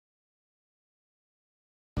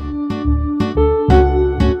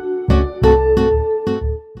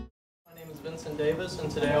Davis, and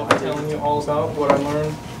today I'll be telling you all about what I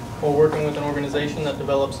learned while working with an organization that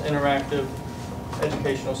develops interactive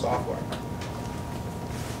educational software.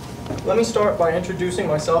 Let me start by introducing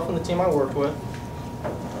myself and the team I worked with.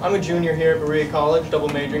 I'm a junior here at Berea College, double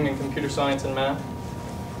majoring in computer science and math.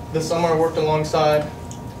 This summer I worked alongside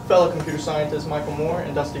fellow computer scientists Michael Moore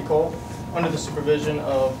and Dusty Cole under the supervision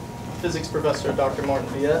of physics professor Dr. Martin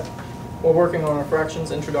Viette while working on our fractions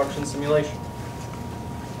introduction simulation.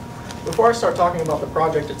 Before I start talking about the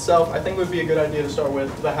project itself, I think it would be a good idea to start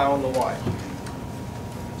with the how and the why.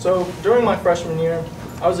 So during my freshman year,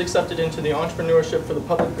 I was accepted into the Entrepreneurship for the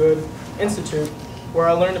Public Good Institute, where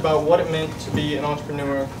I learned about what it meant to be an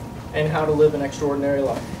entrepreneur and how to live an extraordinary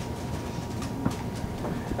life.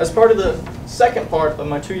 As part of the second part of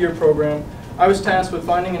my two-year program, I was tasked with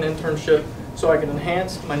finding an internship so I could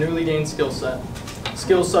enhance my newly gained skill set.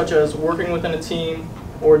 Skills such as working within a team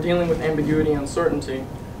or dealing with ambiguity and uncertainty,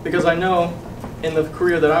 because I know in the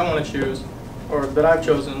career that I want to choose, or that I've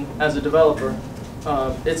chosen as a developer,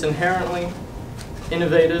 it's inherently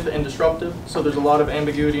innovative and disruptive, so there's a lot of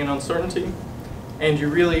ambiguity and uncertainty, and you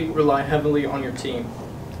really rely heavily on your team.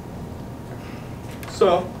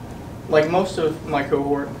 So, like most of my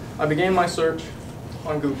cohort, I began my search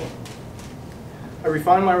on Google. I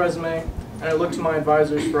refined my resume, and I looked to my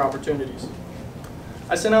advisors for opportunities.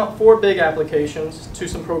 I sent out 4 big applications to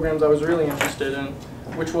some programs I was really interested in,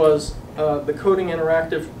 which was the Coding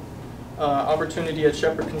Interactive opportunity at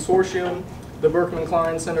Shepherd Consortium, the Berkman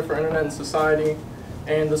Klein Center for Internet and Society,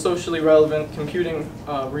 and the Socially Relevant Computing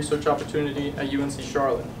research opportunity at UNC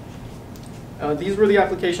Charlotte. These were the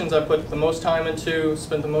applications I put the most time into,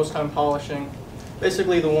 spent the most time polishing,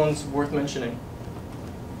 basically the ones worth mentioning.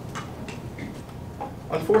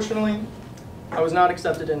 Unfortunately, I was not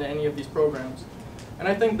accepted into any of these programs. And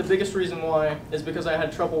I think the biggest reason why is because I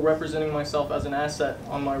had trouble representing myself as an asset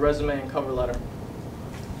on my resume and cover letter.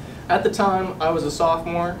 At the time, I was a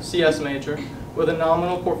sophomore CS major with a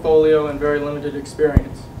nominal portfolio and very limited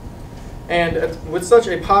experience. And with such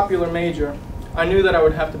a popular major, I knew that I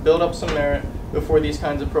would have to build up some merit before these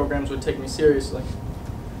kinds of programs would take me seriously.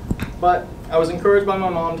 But I was encouraged by my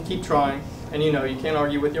mom to keep trying, and you know, you can't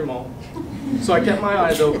argue with your mom. So I kept my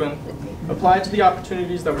eyes open, applied to the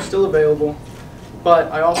opportunities that were still available,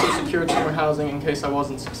 but I also secured summer housing in case I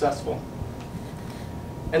wasn't successful.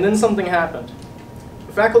 And then something happened.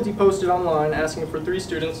 The faculty posted online asking for 3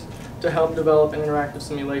 students to help develop an interactive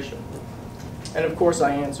simulation. And of course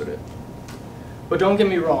I answered it. But don't get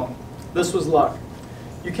me wrong, this was luck.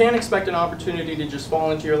 You can't expect an opportunity to just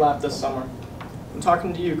fall into your lap this summer. I'm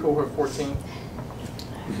talking to you, cohort 14.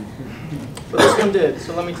 But this one did,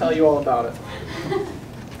 so let me tell you all about it.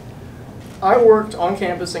 I worked on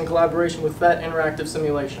campus in collaboration with PhET Interactive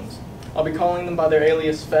Simulations. I'll be calling them by their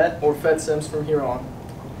alias PhET or PhET from here on.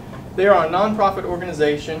 They are a nonprofit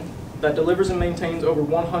organization that delivers and maintains over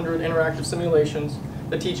 100 interactive simulations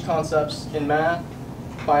that teach concepts in math,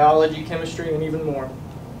 biology, chemistry, and even more.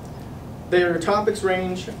 Their topics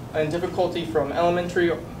range in difficulty from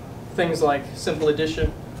elementary things like simple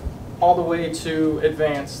addition all the way to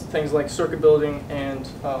advanced things like circuit building and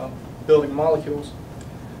building molecules.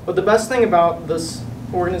 But the best thing about this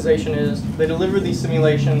organization is they deliver these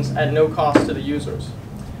simulations at no cost to the users.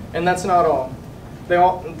 And that's not all.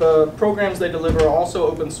 The programs they deliver are also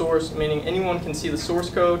open source, meaning anyone can see the source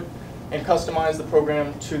code and customize the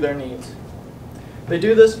program to their needs. They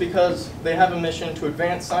do this because they have a mission to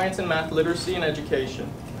advance science and math literacy and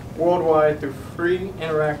education worldwide through free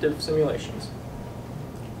interactive simulations.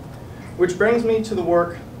 Which brings me to the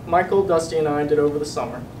work Michael, Dusty, and I did over the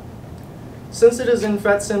summer. Since it is in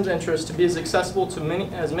PhETSim's interest to be as accessible to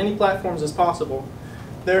as many platforms as possible,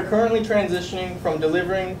 they are currently transitioning from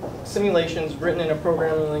delivering simulations written in a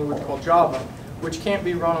programming language called Java, which can't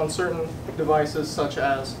be run on certain devices such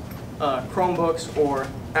as Chromebooks or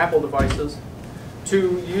Apple devices,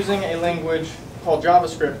 to using a language called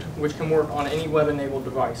JavaScript, which can work on any web-enabled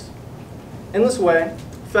device. In this way,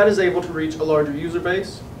 PhET is able to reach a larger user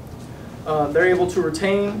base. They're able to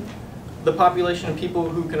retain the population of people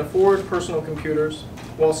who can afford personal computers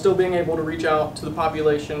while still being able to reach out to the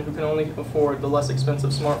population who can only afford the less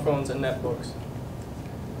expensive smartphones and netbooks.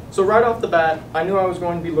 So right off the bat, I knew I was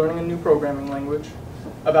going to be learning a new programming language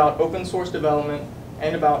about open source development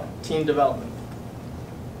and about team development.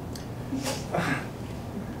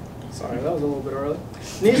 Sorry, that was a little bit early.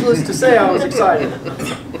 Needless to say, I was excited.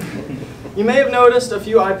 You may have noticed a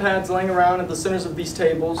few iPads laying around at the centers of these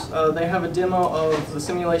tables. They have a demo of the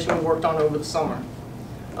simulation we worked on over the summer.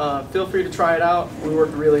 Feel free to try it out. We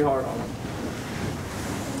worked really hard on it.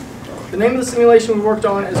 The name of the simulation we worked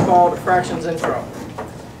on is called Fractions Intro.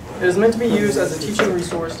 It is meant to be used as a teaching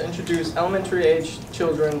resource to introduce elementary-age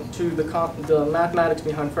children to the mathematics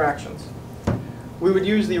behind fractions. We would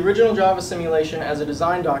use the original Java simulation as a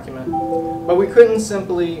design document, but we couldn't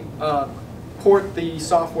simply port the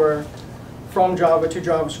software from Java to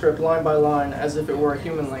JavaScript line by line as if it were a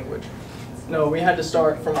human language. No, we had to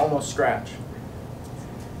start from almost scratch.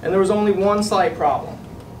 And there was only one slight problem.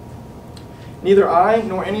 Neither I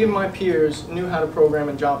nor any of my peers knew how to program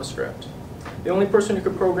in JavaScript. The only person who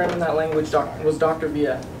could program in that language was Dr.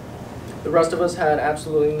 Viet. The rest of us had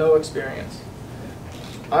absolutely no experience.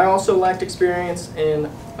 I also lacked experience in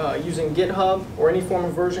using GitHub or any form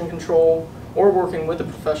of version control or working with a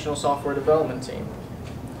professional software development team.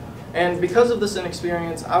 And because of this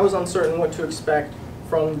inexperience, I was uncertain what to expect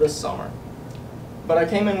from this summer. But I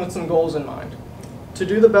came in with some goals in mind: to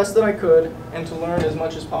do the best that I could and to learn as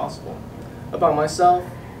much as possible about myself,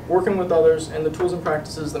 working with others, and the tools and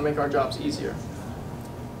practices that make our jobs easier.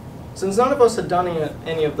 Since none of us had done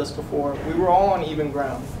any of this before, we were all on even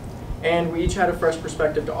ground, and we each had a fresh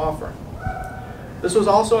perspective to offer. This was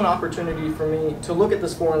also an opportunity for me to look at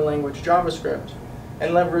this foreign language, JavaScript,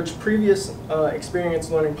 and leverage previous experience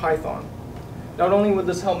learning Python. Not only would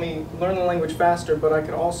this help me learn the language faster, but I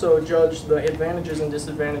could also judge the advantages and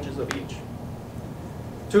disadvantages of each.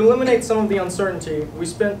 To eliminate some of the uncertainty, we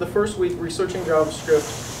spent the first week researching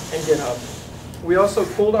JavaScript and GitHub. We also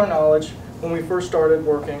pooled our knowledge when we first started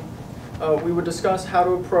working. We would discuss how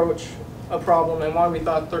to approach a problem and why we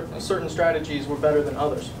thought certain strategies were better than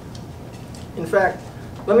others. In fact,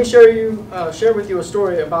 let me share with you a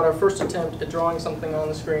story about our first attempt at drawing something on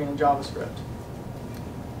the screen in JavaScript.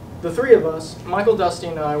 The three of us, Michael, Dusty,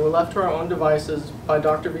 and I, were left to our own devices by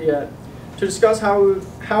Dr. Viet to discuss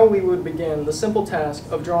how we would begin the simple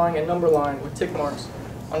task of drawing a number line with tick marks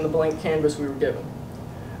on the blank canvas we were given.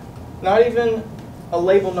 Not even a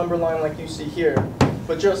label number line like you see here,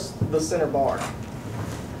 but just the center bar.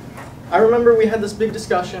 I remember we had this big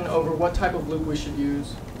discussion over what type of loop we should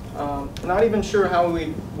use. Not even sure how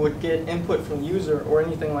we would get input from the user or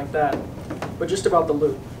anything like that, but just about the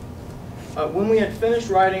loop. When we had finished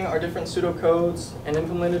writing our different pseudocodes and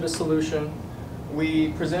implemented a solution, we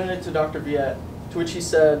presented it to Dr. Viet, to which he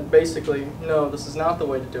said, basically, no, this is not the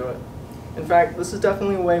way to do it. In fact, this is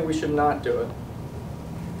definitely a way we should not do it.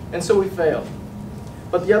 And so we failed.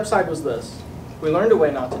 But the upside was this: we learned a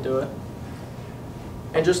way not to do it.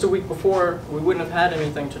 And just a week before, we wouldn't have had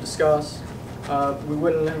anything to discuss. We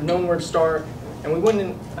wouldn't have known where to start, and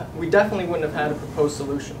we definitely wouldn't have had a proposed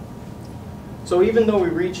solution. So even though we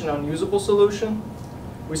reached an unusable solution,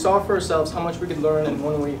 we saw for ourselves how much we could learn in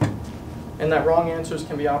 1 week, and that wrong answers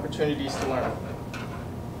can be opportunities to learn.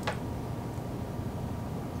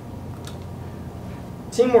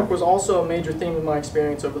 Teamwork was also a major theme of my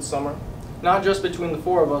experience over the summer, not just between the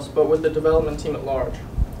four of us, but with the development team at large.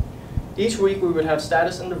 Each week we would have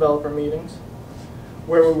status and developer meetings,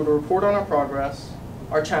 where we would report on our progress,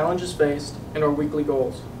 our challenges faced, and our weekly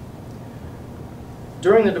goals.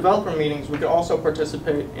 During the developer meetings, we could also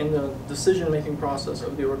participate in the decision-making process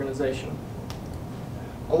of the organization.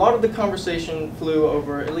 A lot of the conversation flew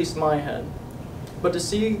over at least my head, but to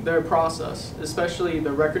see their process, especially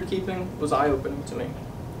their record keeping, was eye-opening to me.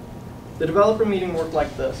 The developer meeting worked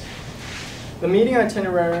like this. The meeting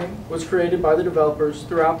itinerary was created by the developers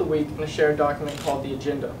throughout the week in a shared document called the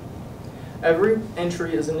agenda. Every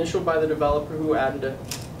entry is initialed by the developer who added it,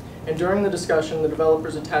 and during the discussion, the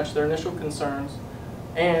developers attached their initial concerns,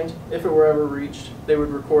 and if it were ever reached, they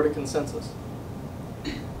would record a consensus.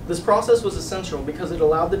 This process was essential because it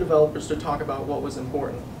allowed the developers to talk about what was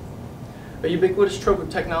important. A ubiquitous trope of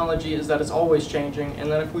technology is that it's always changing,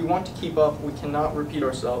 and that if we want to keep up, we cannot repeat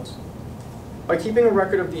ourselves. By keeping a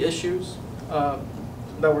record of the issues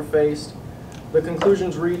that were faced, the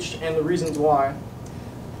conclusions reached, and the reasons why,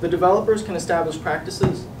 the developers can establish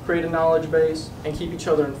practices, create a knowledge base, and keep each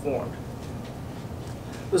other informed.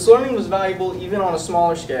 This learning was valuable even on a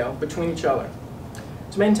smaller scale, between each other.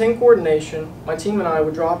 To maintain coordination, my team and I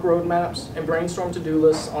would draw up roadmaps and brainstorm to-do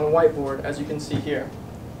lists on a whiteboard, as you can see here.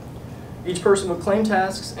 Each person would claim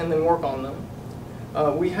tasks and then work on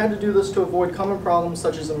them. We had to do this to avoid common problems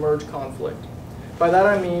such as a merge conflict. By that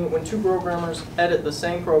I mean when two programmers edit the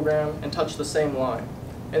same program and touch the same line,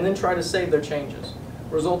 and then try to save their changes,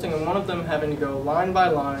 resulting in one of them having to go line by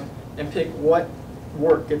line and pick what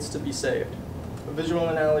work gets to be saved. A visual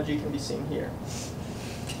analogy can be seen here.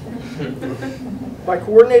 By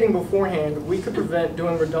coordinating beforehand, we could prevent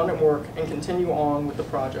doing redundant work and continue on with the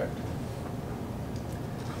project.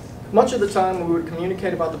 Much of the time, we would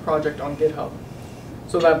communicate about the project on GitHub,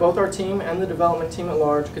 so that both our team and the development team at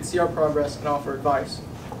large could see our progress and offer advice.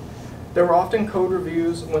 There were often code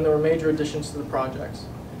reviews when there were major additions to the projects.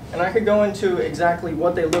 And I could go into exactly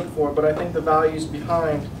what they look for, but I think the values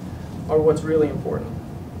behind are what's really important.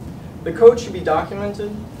 The code should be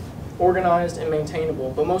documented, organized, and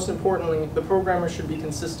maintainable, but most importantly, the programmers should be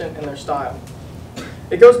consistent in their style.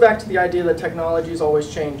 It goes back to the idea that technology is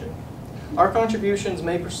always changing. Our contributions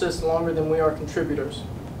may persist longer than we are contributors,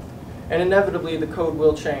 and inevitably the code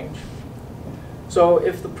will change. So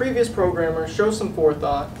if the previous programmers show some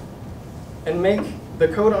forethought and make the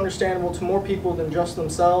code understandable to more people than just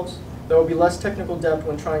themselves, there will be less technical depth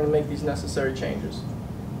when trying to make these necessary changes.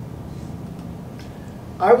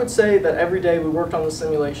 I would say that every day we worked on the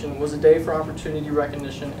simulation was a day for opportunity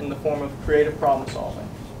recognition in the form of creative problem solving.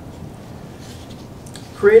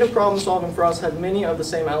 Creative problem solving for us had many of the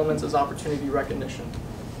same elements as opportunity recognition.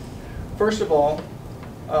 First of all,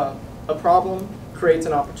 a problem creates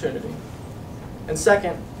an opportunity. And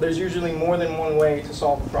second, there's usually more than one way to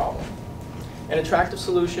solve a problem. An attractive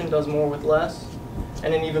solution does more with less,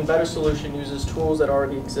 and an even better solution uses tools that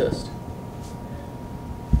already exist.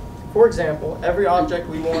 For example, every object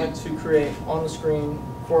we wanted to create on the screen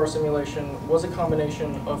for our simulation was a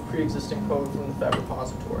combination of pre-existing code from the FET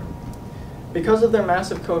repository. Because of their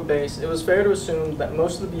massive code base, it was fair to assume that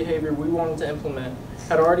most of the behavior we wanted to implement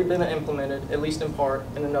had already been implemented, at least in part,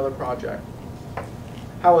 in another project.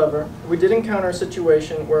 However, we did encounter a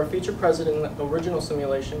situation where a feature present in the original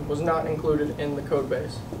simulation was not included in the code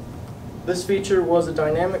base. This feature was a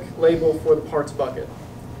dynamic label for the parts bucket.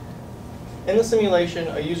 In the simulation,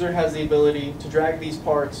 a user has the ability to drag these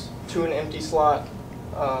parts to an empty slot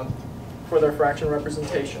for their fraction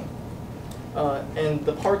representation. And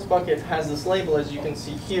the parts bucket has this label, as you can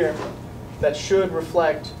see here, that should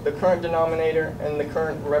reflect the current denominator and the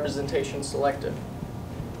current representation selected.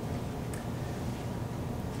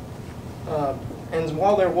 And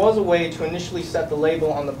while there was a way to initially set the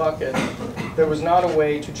label on the bucket, there was not a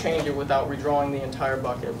way to change it without redrawing the entire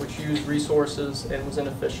bucket, which used resources and was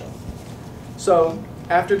inefficient. So,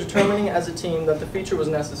 after determining as a team that the feature was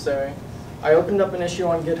necessary, I opened up an issue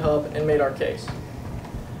on GitHub and made our case.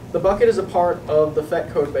 The bucket is a part of the FET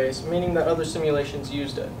codebase, meaning that other simulations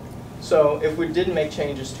used it. So, if we did make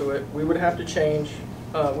changes to it, we would have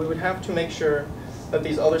to make sure that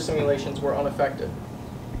these other simulations were unaffected.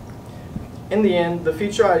 In the end, the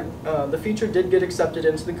feature did get accepted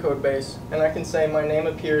into the codebase, and I can say my name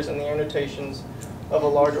appears in the annotations of a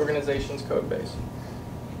large organization's codebase.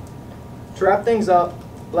 To wrap things up,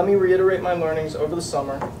 let me reiterate my learnings over the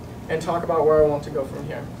summer and talk about where I want to go from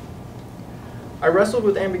here. I wrestled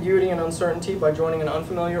with ambiguity and uncertainty by joining an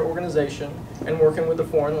unfamiliar organization and working with a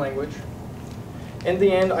foreign language. In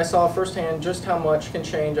the end, I saw firsthand just how much can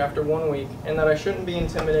change after 1 week, and that I shouldn't be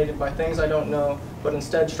intimidated by things I don't know, but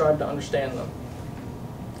instead strive to understand them.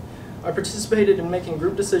 I participated in making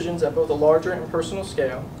group decisions at both a larger and personal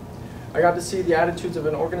scale. I got to see the attitudes of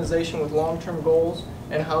an organization with long-term goals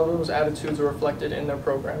and how those attitudes are reflected in their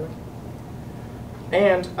programming.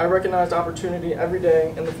 And I recognized opportunity every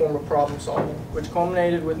day in the form of problem solving, which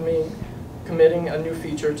culminated with me committing a new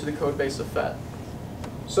feature to the codebase of FET.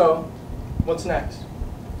 So, what's next?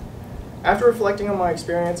 After reflecting on my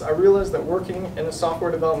experience, I realized that working in a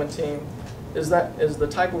software development team is the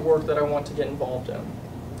type of work that I want to get involved in.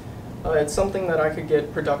 It's something that I could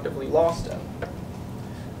get productively lost in.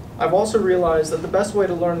 I've also realized that the best way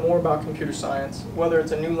to learn more about computer science, whether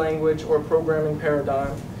it's a new language or a programming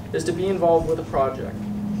paradigm, is to be involved with a project.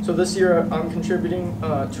 So this year I'm contributing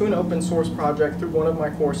to an open source project through one of my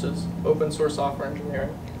courses, Open Source Software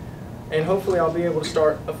Engineering. And hopefully I'll be able to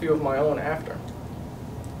start a few of my own after.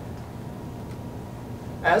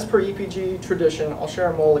 As per EPG tradition, I'll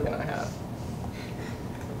share a mulligan I had.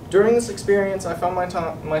 During this experience, I found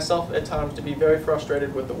myself at times to be very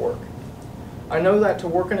frustrated with the work. I know that to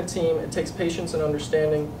work in a team, it takes patience and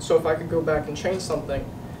understanding, so if I could go back and change something,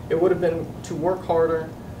 it would have been to work harder,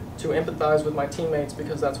 to empathize with my teammates,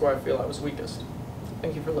 because that's where I feel I was weakest.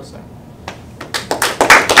 Thank you for listening.